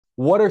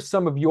what are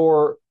some of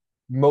your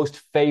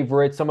most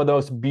favorite, some of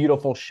those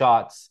beautiful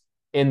shots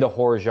in the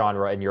horror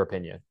genre, in your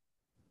opinion?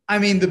 I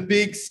mean, the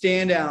big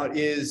standout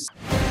is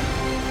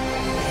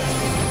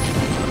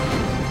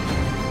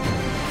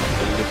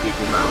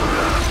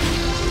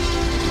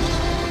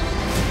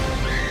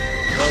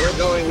Where we're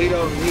going, we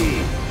don't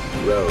need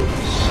roads.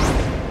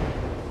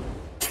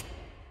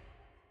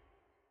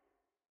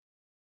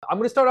 I'm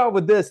going to start out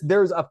with this.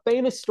 There's a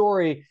famous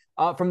story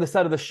from the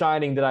set of The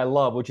Shining that I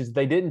love, which is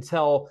they didn't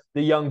tell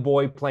the young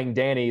boy playing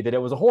Danny that it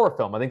was a horror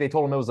film. I think they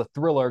told him it was a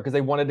thriller because they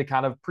wanted to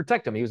kind of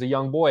protect him. He was a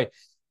young boy.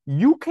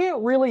 You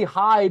can't really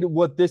hide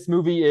what this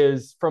movie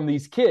is from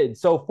these kids.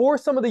 So, for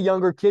some of the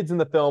younger kids in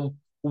the film,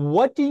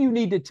 what do you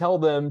need to tell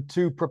them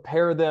to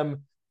prepare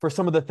them for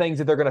some of the things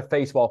that they're going to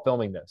face while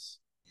filming this?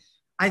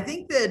 I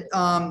think that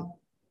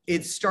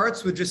it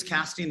starts with just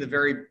casting the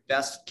very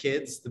best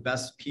kids, the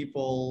best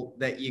people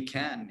that you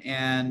can.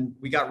 And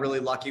we got really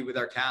lucky with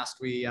our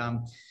cast. We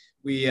found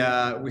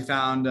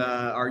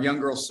our young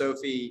girl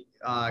Sophie,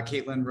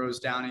 Caitlin Rose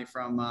Downey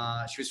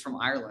she was from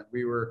Ireland.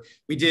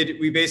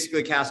 We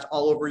basically cast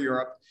all over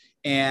Europe,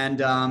 and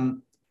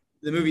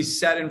the movie's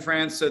set in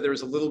France, so there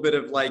was a little bit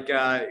of like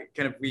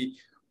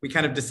we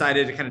kind of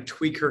decided to kind of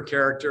tweak her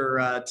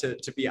character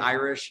to be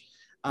Irish,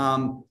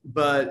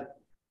 but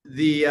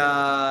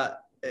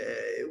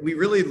we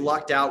really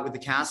lucked out with the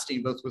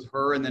casting, both with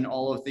her and then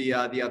all of the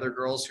other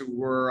girls who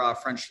were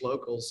French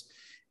locals,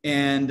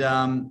 and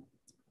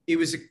it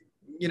was,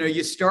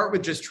 you start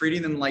with just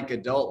treating them like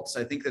adults.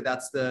 I think that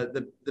that's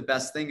the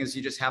best thing, is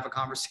you just have a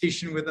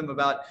conversation with them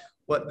about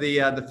what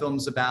the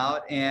film's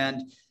about.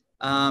 And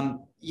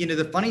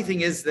the funny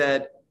thing is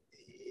that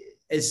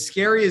as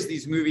scary as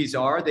these movies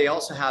are, they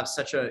also have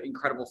such an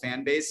incredible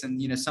fan base.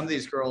 And some of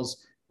these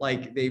girls,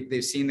 like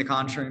they've seen the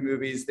Conjuring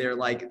movies. They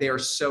are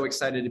so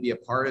excited to be a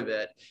part of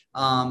it.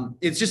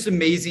 It's just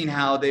amazing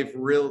how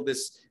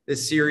this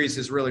series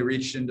has really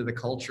reached into the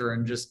culture,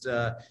 and just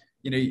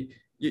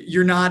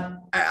you're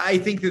not. I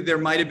think that there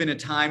might have been a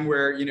time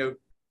where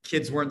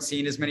kids weren't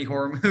seeing as many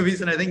horror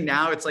movies, and I think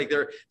now it's like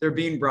they're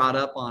being brought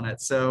up on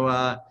it.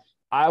 So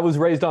I was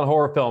raised on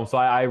horror films, so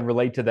I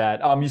relate to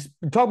that. You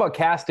talk about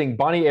casting.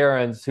 Bonnie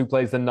Aarons, who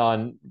plays the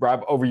nun,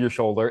 right over your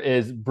shoulder,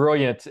 is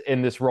brilliant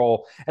in this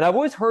role. And I've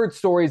always heard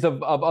stories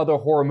of other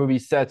horror movie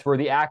sets where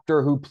the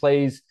actor who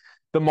plays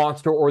the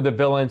monster or the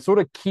villain sort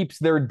of keeps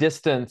their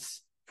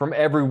distance from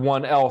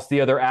everyone else,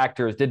 the other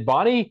actors. Did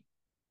Bonnie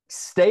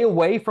stay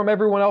away from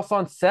everyone else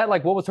on set?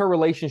 Like, what was her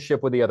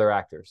relationship with the other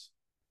actors?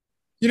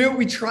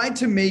 we tried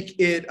to make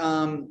it.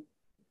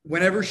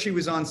 Whenever she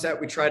was on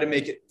set, we tried to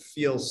make it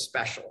feel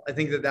special. I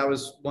think that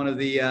was one of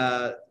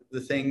the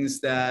things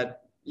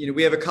that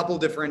we have a couple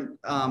different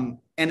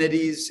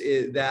entities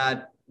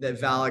that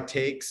Valak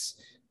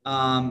takes,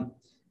 and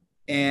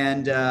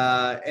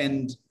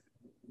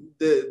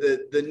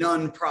the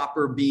nun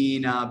proper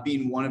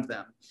being one of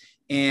them,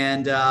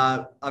 and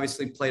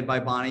obviously played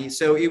by Bonnie.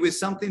 So it was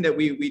something that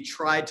we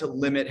tried to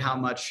limit how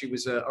much she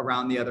was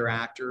around the other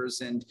actors,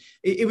 and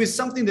it was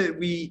something that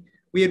we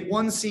had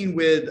one scene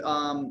with.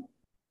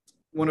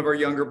 One of our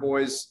younger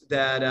boys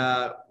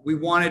that we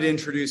wanted to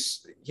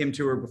introduce him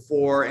to her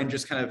before and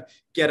just kind of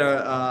get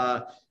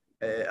a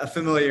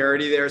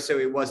familiarity there. So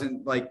it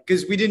wasn't like,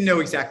 because we didn't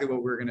know exactly what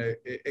we were going to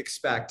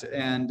expect.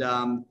 And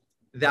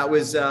that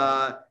was,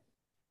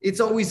 it's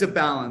always a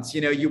balance.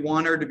 You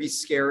want her to be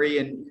scary,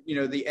 and,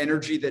 the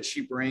energy that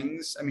she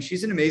brings. I mean,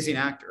 she's an amazing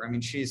actor. I mean,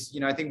 she's,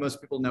 I think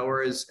most people know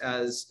her as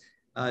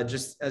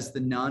just as the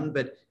nun,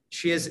 but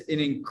she has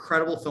an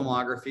incredible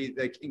filmography,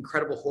 like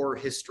incredible horror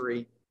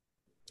history.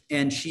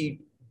 And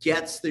she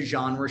gets the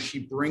genre. She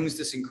brings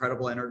this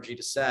incredible energy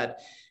to set.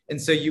 And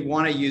so you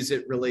want to use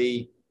it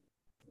really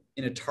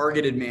in a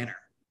targeted manner.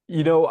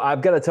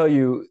 I've got to tell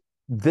you,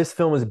 this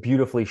film is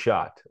beautifully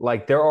shot.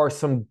 Like, there are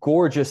some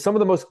of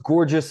the most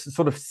gorgeous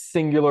sort of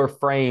singular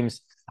frames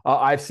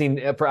I've seen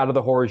out of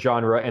the horror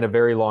genre in a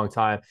very long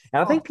time.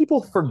 And I think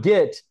people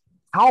forget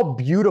how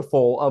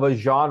beautiful of a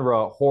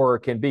genre horror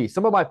can be.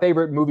 Some of my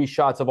favorite movie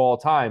shots of all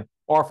time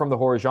are from the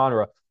horror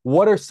genre.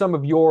 What are some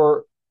of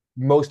your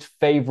most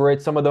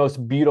favorite, some of those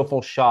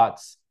beautiful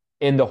shots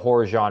in the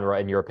horror genre,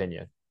 in your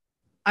opinion?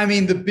 I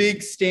mean, the big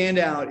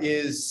standout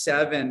is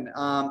Seven.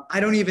 I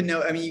don't even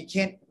know. I mean, you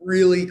can't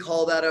really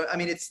call that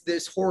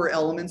there's horror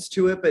elements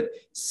to it, but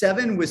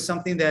Seven was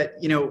something that,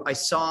 I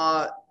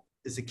saw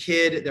as a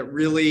kid that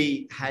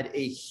really had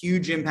a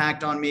huge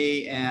impact on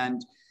me.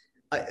 And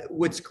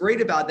what's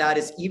great about that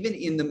is, even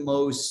in the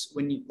most,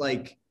 when you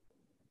like,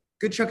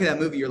 good chunk of that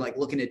movie, you're like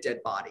looking at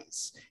dead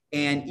bodies.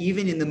 And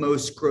even in the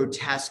most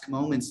grotesque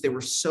moments, they were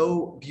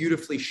so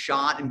beautifully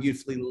shot and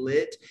beautifully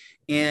lit.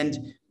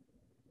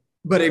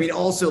 But I mean,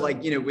 also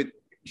like, with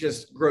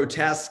just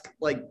grotesque,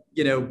 like,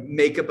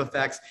 makeup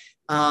effects.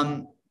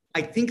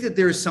 I think that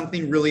there's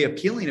something really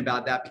appealing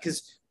about that,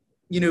 because,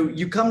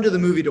 you come to the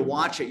movie to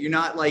watch it. You're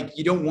not like,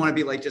 you don't want to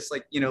be like, just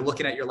like,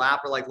 looking at your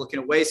lap or like looking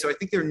away. So I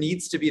think there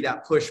needs to be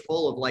that push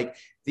pull of like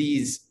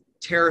these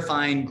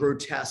terrifying,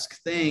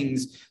 grotesque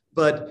things.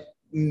 But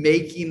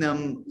making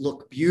them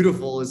look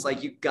beautiful is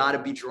like, you got to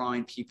be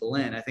drawing people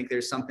in. I think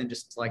there's something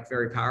just like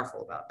very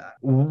powerful about that.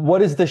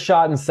 What is the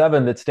shot in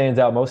Seven that stands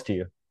out most to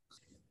you?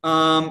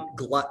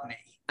 Gluttony.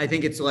 I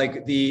think it's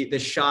like the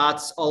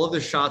shots, all of the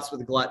shots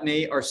with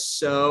gluttony are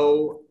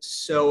so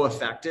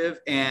effective.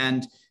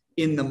 And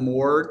in the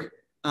morgue,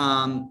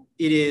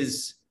 it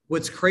is,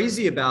 what's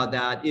crazy about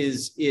that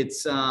is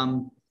it's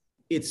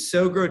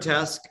so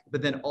grotesque,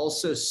 but then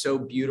also so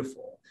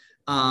beautiful,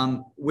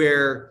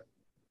 where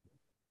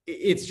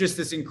it's just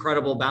this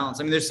incredible balance.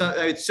 I mean,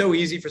 it's so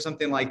easy for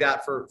something like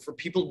that for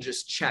people to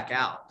just check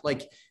out.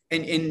 Like,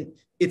 and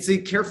it's a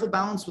careful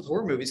balance with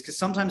horror movies, because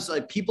sometimes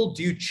like people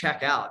do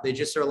check out. They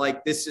just are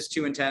like, this is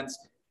too intense.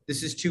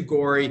 This is too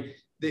gory.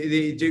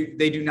 They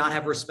do not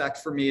have respect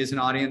for me as an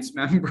audience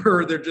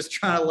member. They're just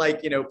trying to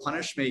like,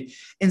 punish me.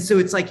 And so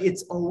it's like,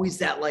 it's always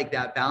that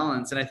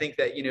balance. And I think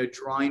that,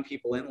 drawing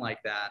people in like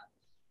that.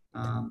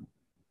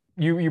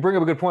 You bring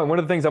up a good point. One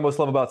of the things I most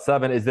love about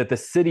Seven is that the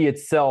city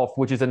itself,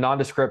 which is a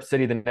nondescript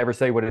city that never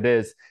say what it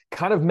is,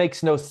 kind of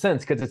makes no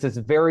sense, because it's this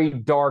very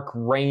dark,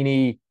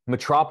 rainy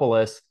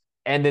metropolis.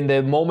 And then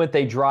the moment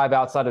they drive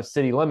outside of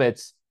city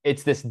limits,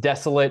 it's this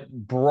desolate,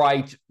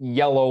 bright,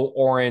 yellow,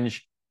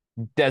 orange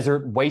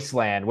desert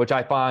wasteland, which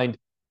I find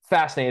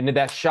fascinating. And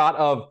that shot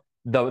of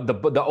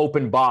the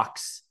open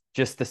box,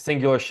 just the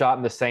singular shot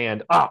in the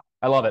sand. I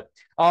love it.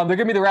 They're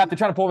giving me the wrap. They're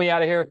trying to pull me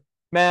out of here.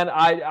 Man,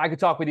 I could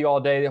talk with you all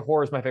day.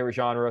 Horror is my favorite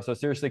genre. So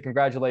seriously,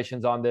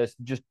 congratulations on this.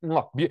 Just,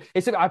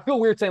 I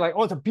feel weird saying like,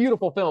 oh, it's a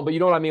beautiful film, but you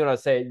know what I mean when I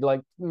say it,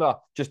 like,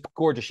 just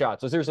gorgeous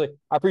shot. So seriously,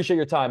 I appreciate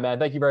your time, man.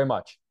 Thank you very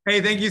much.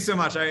 Hey, thank you so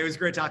much. It was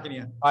great talking to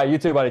you. All right, you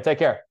too, buddy. Take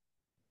care.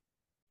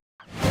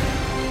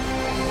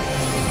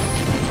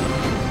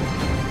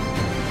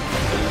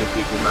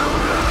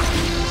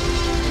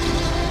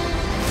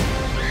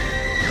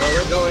 Where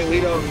we're going,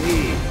 we don't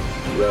need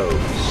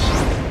roads.